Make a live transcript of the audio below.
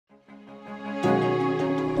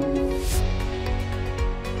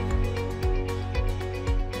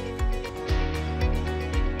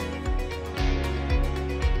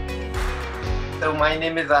So my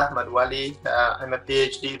name is Ahmad Wali. I'm a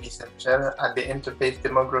PhD researcher at the Interface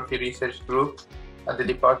Demography Research Group at the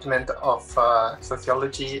Department of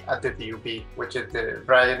Sociology at the VUB, which is the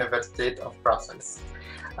Vrije Universiteit of Brussels.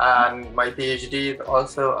 And my PhD is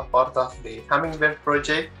also a part of the Hummingbird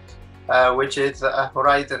Project, which is a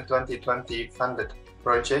Horizon 2020 funded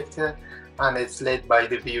project. And it's led by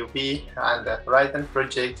the VUB, and the Horizon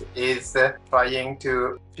Project is trying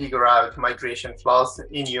to figure out migration flows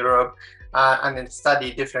in Europe and then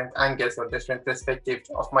study different angles or different perspectives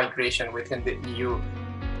of migration within the EU.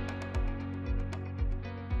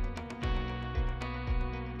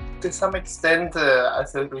 To some extent,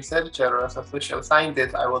 as a researcher or as a social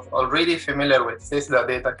scientist, I was already familiar with CESSDA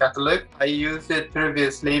data catalog. I used it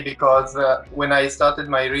previously because when I started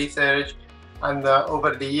my research and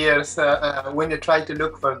over the years, when you try to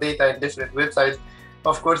look for data in different websites,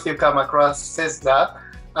 of course you come across CESSDA,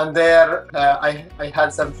 and there I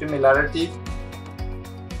had some familiarity.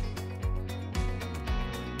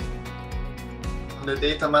 On the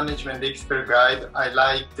data management expert guide, I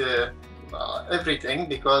liked everything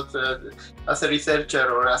because as a researcher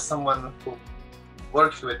or as someone who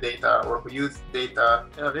works with data or who uses data,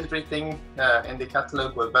 everything in the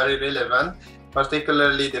catalog was very relevant,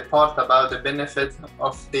 particularly the part about the benefits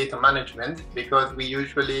of data management, because we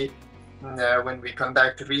usually, when we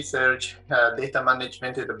conduct research, data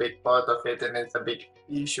management is a big part of it, and it's a big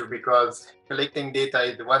issue because collecting data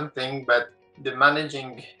is one thing, but the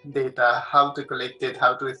managing data, how to collect it,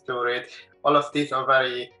 how to store it, all of these are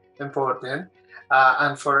very important.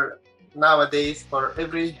 And for nowadays, for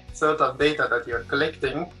every sort of data that you're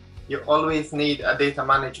collecting, you always need a data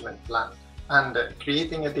management plan. And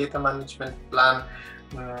creating a data management plan,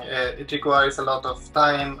 it requires a lot of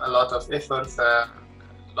time, a lot of efforts, a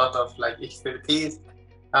lot of expertise.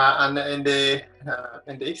 And in the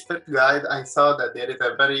expert guide, I saw that there is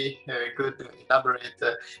a very good elaborate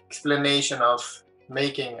explanation of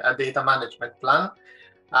making a data management plan.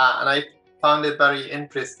 And I found it very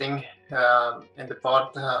interesting in the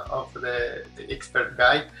part of the expert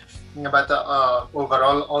guide. But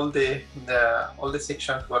overall, all the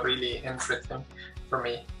sections were really interesting for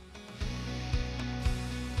me.